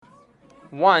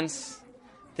Once,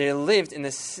 there lived in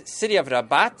the city of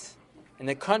Rabat, in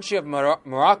the country of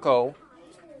Morocco,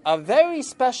 a very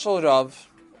special Rav,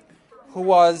 who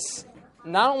was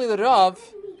not only the Rav,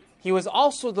 he was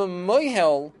also the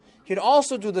Moihel, he'd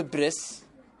also do the Bris,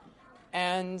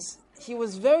 and he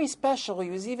was very special. He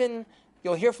was even,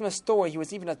 you'll hear from the story, he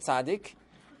was even a tzaddik,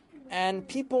 and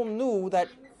people knew that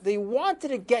they wanted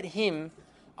to get him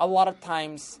a lot of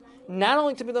times, not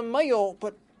only to be the Moihel,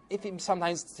 but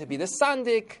sometimes to be the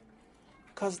Sandik,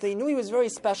 because they knew he was a very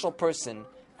special person,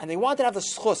 and they wanted to have the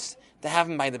schus to have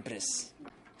him by the Bris.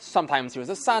 Sometimes he was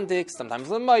a Sandik, sometimes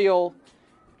the Moihel,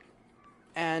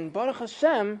 and Baruch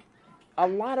Hashem,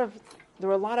 there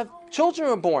were a lot of children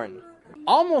were born.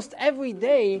 Almost every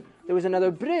day there was another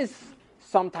bris,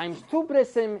 sometimes 2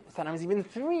 brisim, sometimes even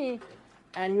 3,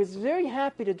 and he was very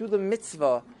happy to do the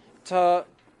mitzvah to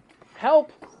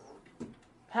help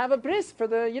have a bris for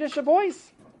the Yiddish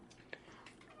boys.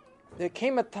 There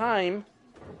came a time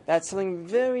that something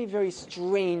very, very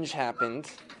strange happened,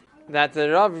 that the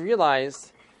Rav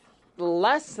realized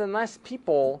less and less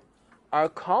people are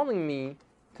calling me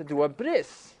to do a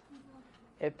bris.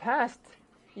 It passed,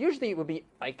 usually it would be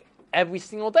like every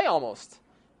single day almost.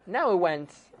 Now it went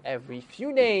every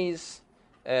few days,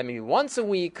 maybe once a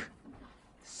week.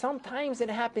 Sometimes it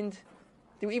happened,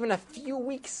 there were even a few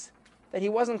weeks that he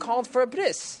wasn't called for a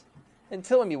bris,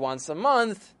 until maybe once a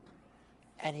month,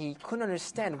 and he couldn't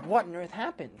understand what on earth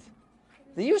happened.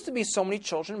 There used to be so many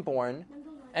children born,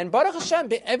 and Baruch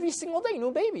Hashem, every single day,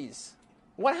 new babies.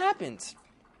 What happened?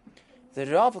 The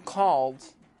Rav called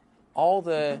all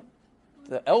the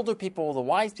elder people, the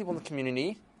wise people in the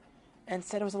community, and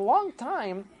said it was a long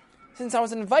time since I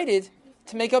was invited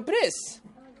to make a bris.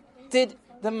 Did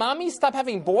the mommy stop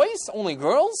having boys, only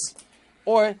girls?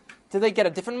 Or did they get a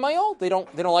different male? They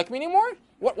don't like me anymore?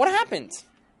 What happened?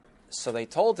 So they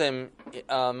told him,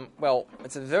 well,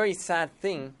 it's a very sad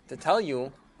thing to tell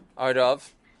you, Arav,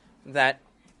 that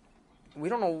we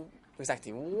don't know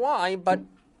exactly why, but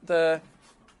a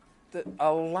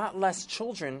lot less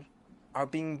children are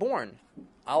being born.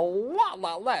 A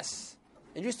lot less.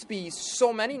 It used to be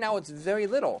so many, now it's very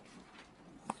little.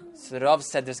 So the Rav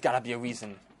said there's got to be a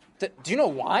reason. Do you know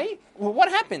why? Well, what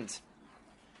happened?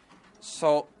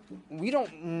 So we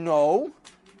don't know,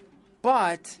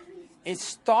 but it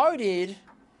started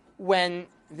when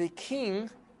the king,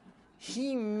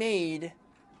 he made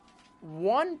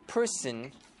one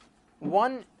person,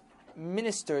 one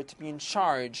minister to be in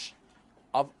charge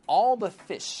of all the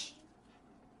fish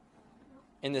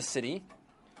in the city.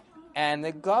 And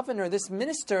the governor, this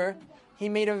minister, he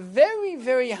made a very,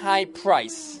 very high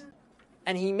price.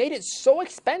 And he made it so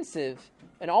expensive,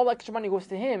 and all the extra money goes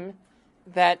to him,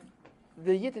 that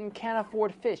the Yidden can't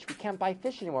afford fish. We can't buy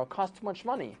fish anymore. It costs too much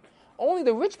money. Only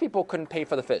the rich people couldn't pay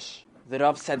for the fish. The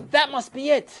Rav said, that must be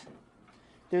it.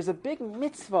 There's a big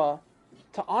mitzvah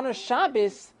to honor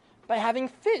Shabbos by having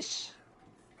fish.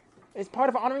 It's part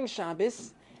of honoring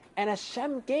Shabbos, and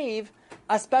Hashem gave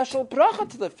a special bracha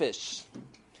to the fish.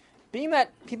 Being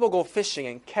that people go fishing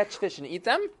and catch fish and eat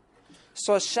them,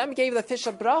 so Hashem gave the fish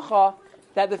a bracha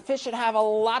that the fish should have a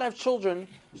lot of children,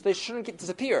 so they shouldn't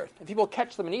disappear. If people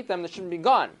catch them and eat them, they shouldn't be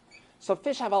gone. So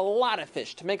fish have a lot of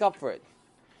fish to make up for it.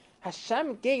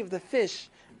 Hashem gave the fish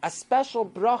a special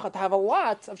bracha to have a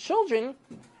lot of children,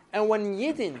 and when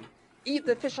Yidden eat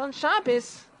the fish on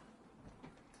Shabbos,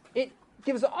 it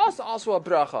gives us also a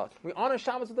bracha. We honor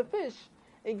Shabbos with the fish.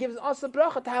 It gives us a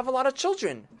bracha to have a lot of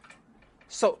children.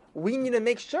 So we need to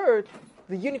make sure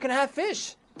the Yidden can have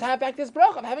fish, to have back this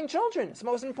bracha of having children. It's the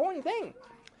most important thing.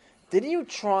 Did you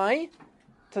try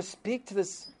to speak to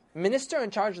this minister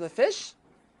in charge of the fish?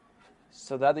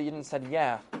 So the other Yidden said,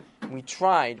 yeah, we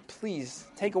tried. Please,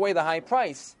 take away the high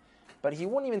price. But he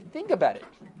wouldn't even think about it.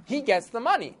 He gets the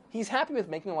money. He's happy with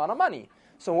making a lot of money.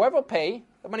 So whoever will pay,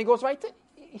 the money goes right to,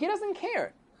 he doesn't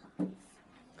care.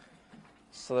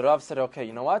 So the Rav said, okay,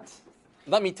 you know what?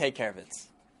 Let me take care of it.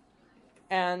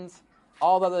 And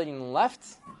all the other Yidden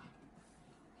left.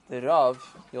 The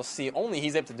Rav, you'll see, only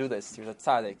he's able to do this. He was a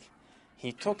tzaddik.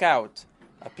 He took out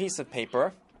a piece of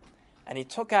paper, and he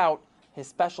took out his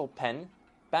special pen.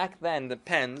 Back then, the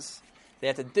pens, they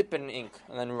had to dip it in ink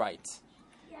and then write.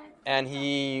 And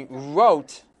he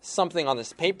wrote something on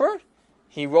this paper,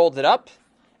 he rolled it up,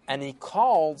 and he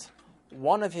called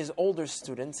one of his older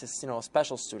students, his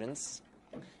special students,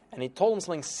 and he told him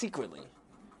something secretly.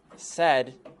 He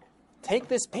said, take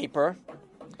this paper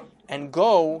and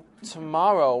go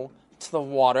tomorrow to the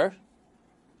water.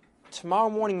 Tomorrow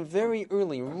morning, very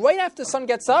early, right after the sun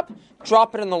gets up,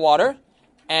 drop it in the water,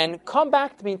 and come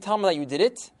back to me and tell me that you did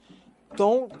it.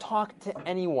 don't talk to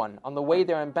anyone on the way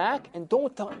there and back, and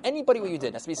don't tell anybody what you did.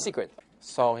 It has to be secret.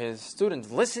 So his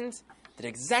students listened, did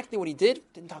exactly what he did,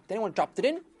 didn't talk to anyone, dropped it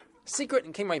in, secret,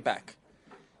 and came right back.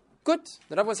 Good.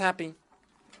 The Rav was happy.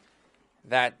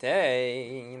 That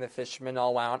day, the fishermen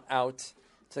all went out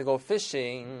to go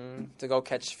fishing, to go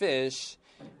catch fish,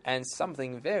 and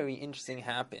something very interesting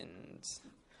happened.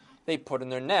 They put in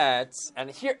their nets,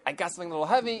 and here, I got something a little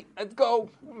heavy. Let's go.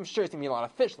 I'm sure it's going to be a lot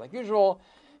of fish, like usual.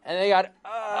 And they got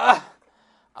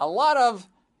a lot of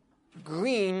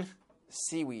green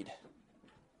seaweed.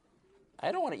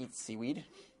 I don't want to eat seaweed.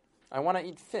 I want to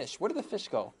eat fish. Where did the fish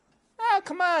go?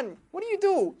 Come on. What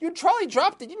do? You trolley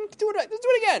dropped it. You didn't do it. Let's do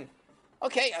it again.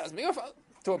 Okay,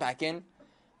 throw it back in.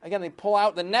 Again, they pull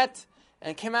out the net,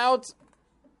 and it came out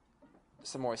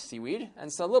some more seaweed,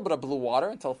 and so a little bit of blue water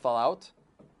until it fell out,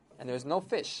 and there's no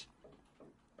fish.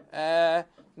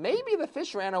 Maybe the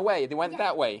fish ran away. They went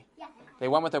that way. Yeah. They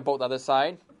went with their boat the other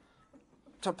side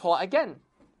to pull out again.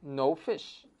 No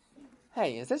fish.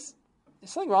 Hey, is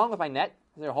something wrong with my net?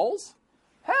 Is there holes?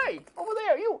 Hey, over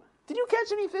there, you. Did you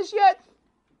catch any fish yet?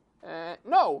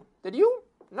 No. Did you?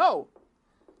 No.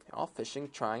 They're all fishing,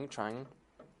 trying,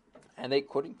 and they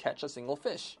couldn't catch a single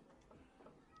fish.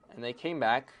 And they came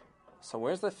back. So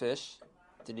where's the fish?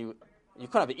 You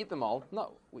couldn't have eaten them all.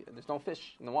 No, there's no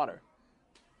fish in the water.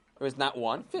 There was not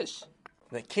one fish.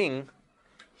 The king,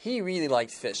 he really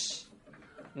liked fish.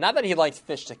 Not that he liked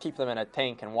fish to keep them in a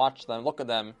tank and watch them, look at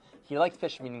them. He liked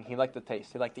fish, meaning he liked the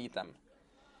taste. He liked to eat them.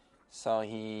 So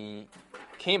he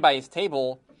came by his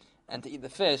table and to eat the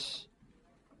fish,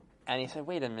 and he said,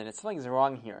 wait a minute, something's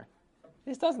wrong here.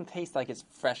 This doesn't taste like it's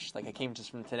fresh, like it came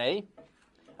just from today.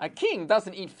 A king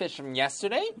doesn't eat fish from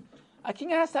yesterday. A king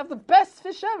has to have the best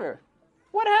fish ever.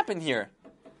 What happened here?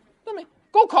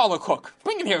 Go call the cook.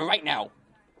 Bring him here right now.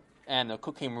 And the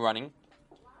cook came running.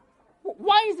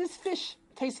 Why does this fish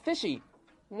taste fishy?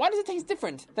 Why does it taste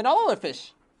different than all other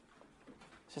fish?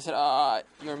 So I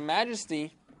said, Your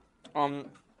Majesty,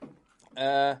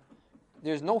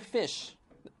 there's no fish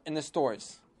in the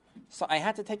stores. So I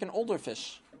had to take an older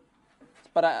fish.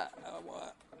 But,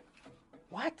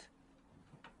 what?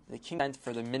 The king sent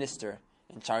for the minister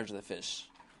in charge of the fish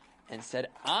and said,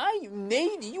 I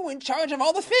made you in charge of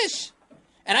all the fish,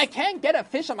 and I can't get a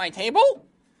fish on my table?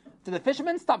 Did the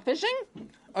fishermen stop fishing?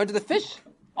 Or did the fish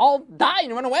all die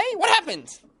and run away? What happened?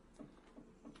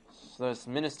 So this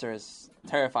minister is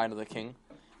terrified of the king,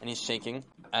 and he's shaking,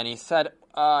 and he said,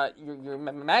 Your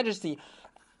Majesty,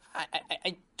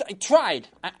 I tried.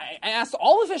 I asked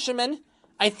all the fishermen,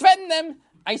 I threatened them,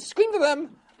 I screamed at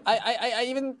them, I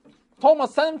even told them I'll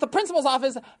send them to the principal's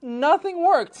office. Nothing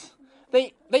worked.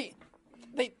 They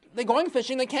going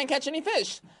fishing, they can't catch any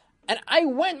fish. And I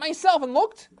went myself and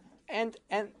looked, and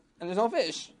there's no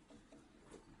fish.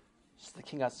 So the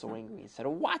king got so angry. He said,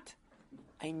 what?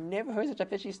 I never heard such a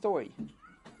fishy story.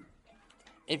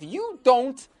 If you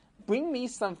don't bring me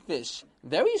some fish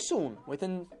very soon,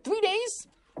 within 3 days,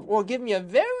 or give me a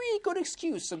very good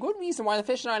excuse, a good reason why the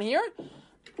fish are not here,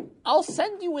 I'll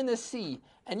send you in the sea,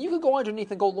 and you could go underneath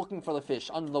and go looking for the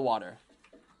fish under the water.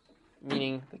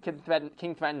 Meaning, the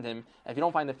king threatened him, if you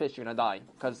don't find the fish, you're going to die.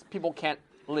 Because people can't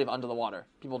live under the water.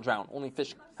 People drown. Only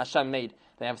fish Hashem made.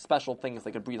 They have special things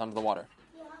they could breathe under the water.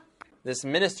 This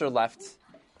minister left,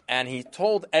 and he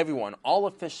told everyone, all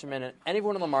the fishermen and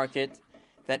anyone in the market,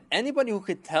 that anybody who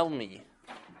could tell me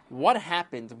what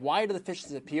happened, why did the fish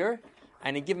disappear,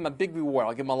 and he'd give him a big reward.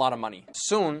 I'll give him a lot of money.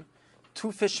 Soon,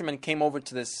 2 fishermen came over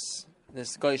to this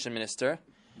Goyish minister,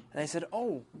 and they said,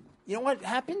 oh, you know what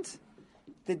happened?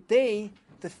 The day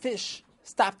the fish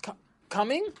stopped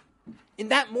coming, in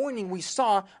that morning we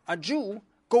saw a Jew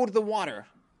go to the water,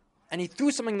 and he threw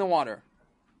something in the water.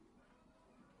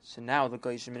 So now the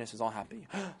Goyish minister is all happy.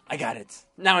 I got it.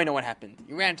 Now I know what happened.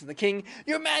 He ran to the king.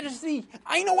 Your Majesty,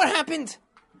 I know what happened.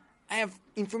 I have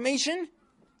information.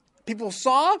 People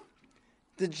saw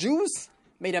the Jews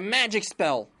made a magic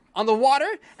spell on the water,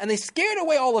 and they scared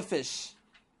away all the fish.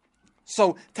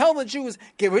 So tell the Jews,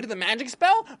 get rid of the magic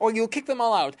spell, or you'll kick them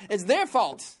all out. It's their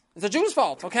fault. It's the Jews'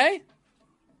 fault, okay?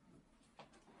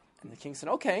 And the king said,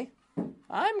 okay,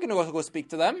 I'm going to go speak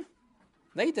to them.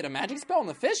 They did a magic spell on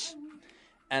the fish.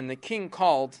 And the king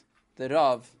called the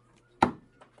Rav,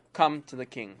 come to the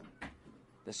king.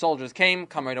 The soldiers come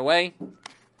right away.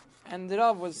 And the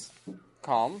Rav was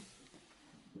calm.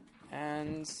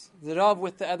 And the Rav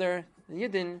with the other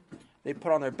Yidden, they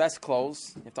put on their best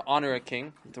clothes. You have to honor a king.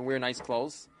 You have to wear nice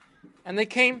clothes. And they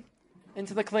came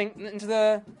into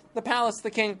the palace of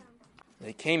the king.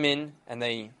 They came in and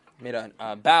they made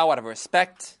a bow out of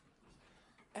respect.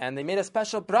 And they made a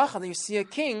special bracha that you see a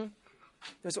king.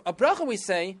 There's a bracha we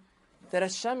say that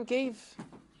Hashem gave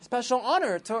special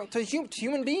honor to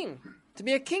human being, to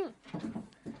be a king.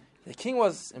 The king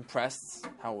was impressed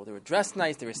how they were dressed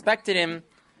nice, they respected him,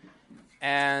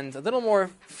 and a little more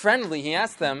friendly,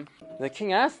 the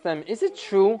king asked them, is it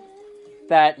true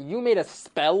that you made a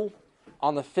spell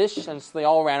on the fish and so they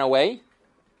all ran away?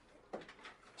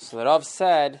 So the Rav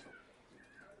said,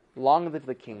 long live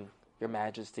the king, your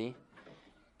majesty.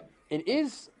 It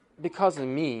is because of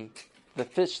me the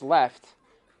fish left,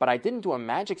 but I didn't do a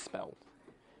magic spell.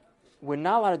 We're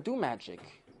not allowed to do magic.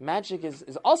 Magic is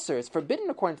usur, it's forbidden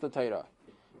according to the Torah.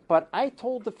 But I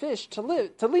told the fish to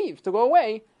leave, to go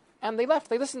away, and they left,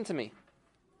 they listened to me.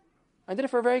 I did it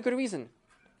for a very good reason.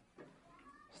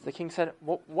 So the king said,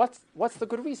 well, what's the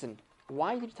good reason?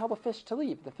 Why did you tell the fish to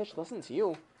leave? The fish listened to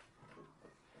you.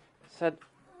 Said,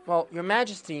 well, your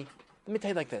majesty, let me tell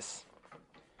you like this.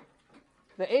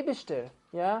 The Eibishter,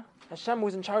 Hashem, who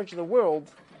was in charge of the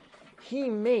world, he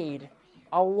made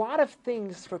a lot of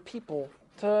things for people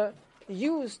to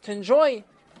use, to enjoy,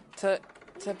 to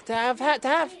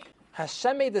have.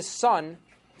 Hashem made the sun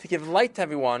to give light to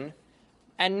everyone,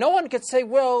 and no one could say,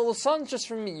 well, the sun's just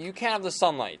for me, you can't have the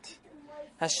sunlight.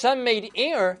 Hashem made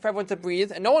air for everyone to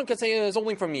breathe, and no one could say it's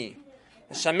only for me.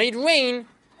 Hashem made rain,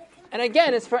 and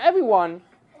again, it's for everyone.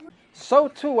 So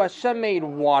too, Hashem made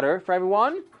water for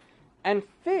everyone, and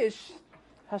fish,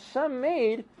 Hashem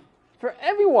made for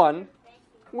everyone.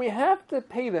 We have to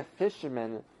pay the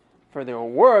fishermen for their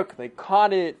work. They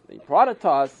caught it, they brought it to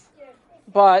us,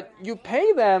 but you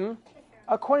pay them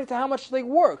according to how much they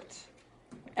worked.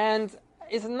 And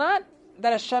it's not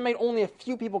that Hashem made only a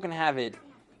few people can have it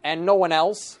and no one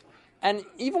else. And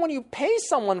even when you pay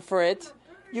someone for it,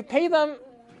 you pay them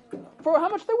for how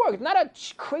much they worked, not a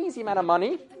crazy amount of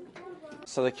money.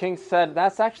 So the king said,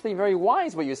 that's actually very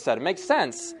wise what you said. It makes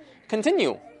sense.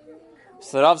 Continue.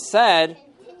 So Rav said,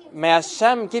 may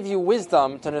Hashem give you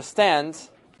wisdom to understand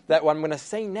that what I'm going to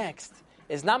say next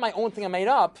is not my own thing I made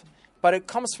up, but it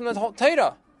comes from the whole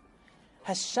Torah.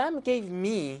 Hashem gave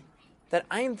me that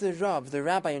I'm the Rav, the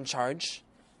rabbi in charge,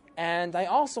 and I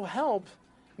also help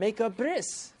make a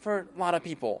bris for a lot of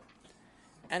people.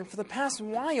 And for the past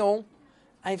while,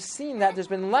 I've seen that there's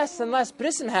been less and less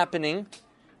brisim happening,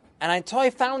 and until I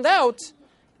found out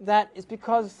that it's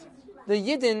because the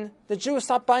Yidden, the Jews,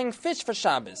 stopped buying fish for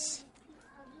Shabbos.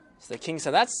 So the king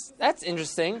said, that's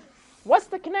interesting. What's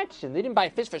the connection? They didn't buy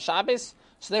fish for Shabbos,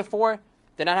 so therefore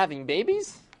they're not having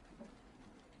babies?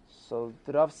 So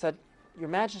the Rav said, your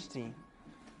majesty,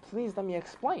 please let me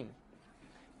explain.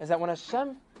 Is that when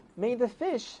Hashem made the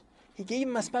fish, he gave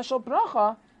him a special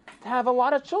bracha to have a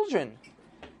lot of children.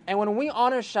 And when we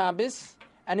honor Shabbos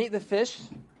and eat the fish,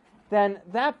 then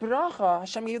that bracha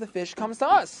Hashem gave the fish comes to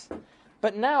us.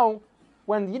 But now,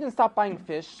 when you didn't stop buying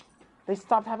fish, they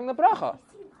stopped having the bracha.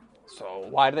 So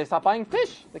why did they stop buying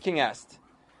fish? The king asked.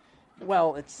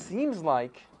 Well, it seems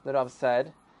like, the Rav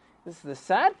said, this is the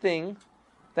sad thing,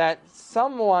 that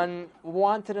someone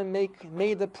wanted to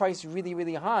made the price really,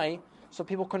 really high, so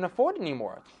people couldn't afford it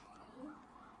anymore.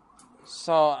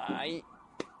 So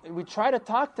we tried to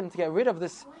talk to them to get rid of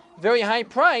this very high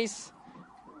price,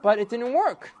 but it didn't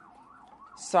work.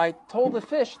 So I told the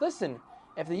fish, listen,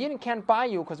 if the Yidden can't buy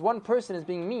you because one person is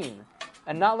being mean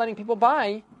and not letting people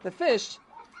buy the fish,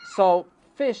 so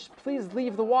fish, please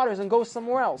leave the waters and go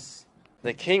somewhere else.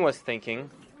 The king was thinking,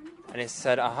 and he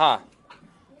said, aha,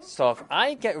 so if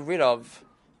I get rid of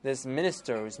this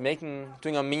minister who's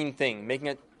doing a mean thing, making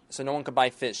it so no one could buy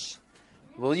fish,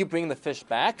 will you bring the fish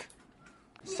back?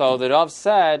 So the Rav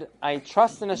said, I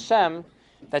trust in Hashem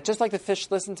that just like the fish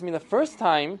listened to me the first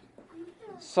time,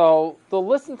 so they'll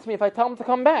listen to me if I tell them to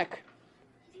come back.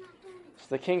 So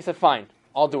the king said, fine,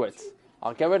 I'll do it.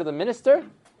 I'll get rid of the minister,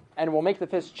 and we'll make the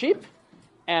fish cheap,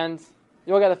 and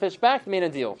you'll get the fish back. Made a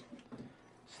deal.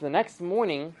 So the next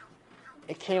morning,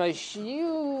 it came a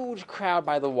huge crowd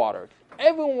by the water.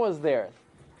 Everyone was there.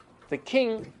 The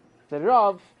king, the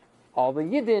Rav, all the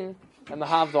Yidden, and the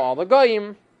Havda, all the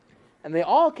Goyim, and they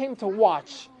all came to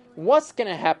watch what's going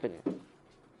to happen.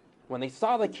 When they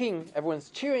saw the king, everyone's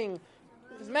cheering,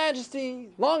 His Majesty,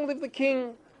 long live the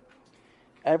king.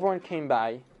 Everyone came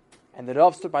by, and the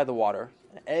Rav stood by the water,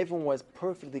 and everyone was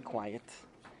perfectly quiet.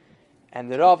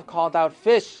 And the Rav called out,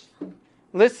 fish,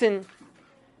 listen,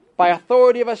 by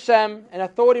authority of Hashem and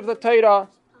authority of the Torah,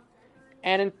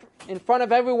 and in front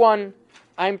of everyone,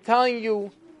 I'm telling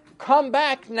you, come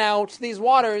back now to these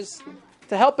waters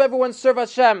to help everyone serve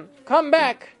Hashem. Come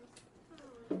back.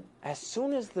 As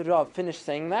soon as the Rav finished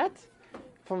saying that,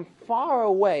 from far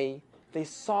away, they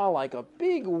saw like a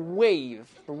big wave,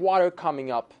 the water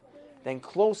coming up, then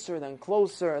closer.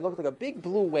 It looked like a big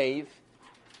blue wave.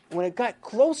 When it got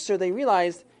closer, they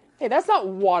realized Hey, that's not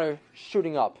water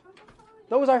shooting up.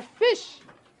 Those are fish.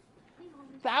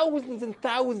 Thousands and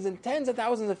thousands and tens of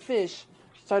thousands of fish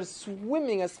started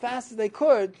swimming as fast as they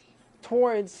could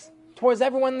towards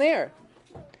everyone there.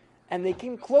 And they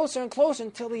came closer and closer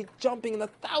until they're jumping in the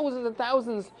thousands and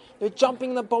thousands. They're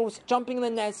jumping in the boats, jumping in the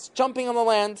nets, jumping on the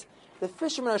land. The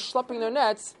fishermen are schlepping their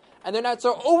nets, and their nets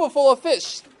are overfull of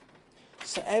fish.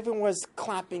 So everyone was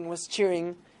clapping, was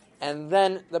cheering, and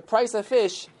then the price of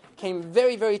fish came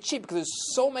very, very cheap because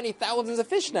there's so many thousands of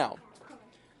fish now.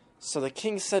 So the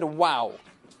king said, wow,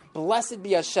 blessed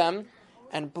be Hashem,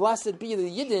 and blessed be the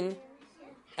Yidden.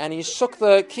 And he shook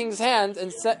the king's hand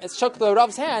and shook the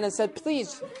Rav's hand and said,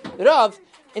 please, Rav,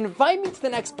 invite me to the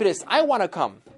next bris. I want to come.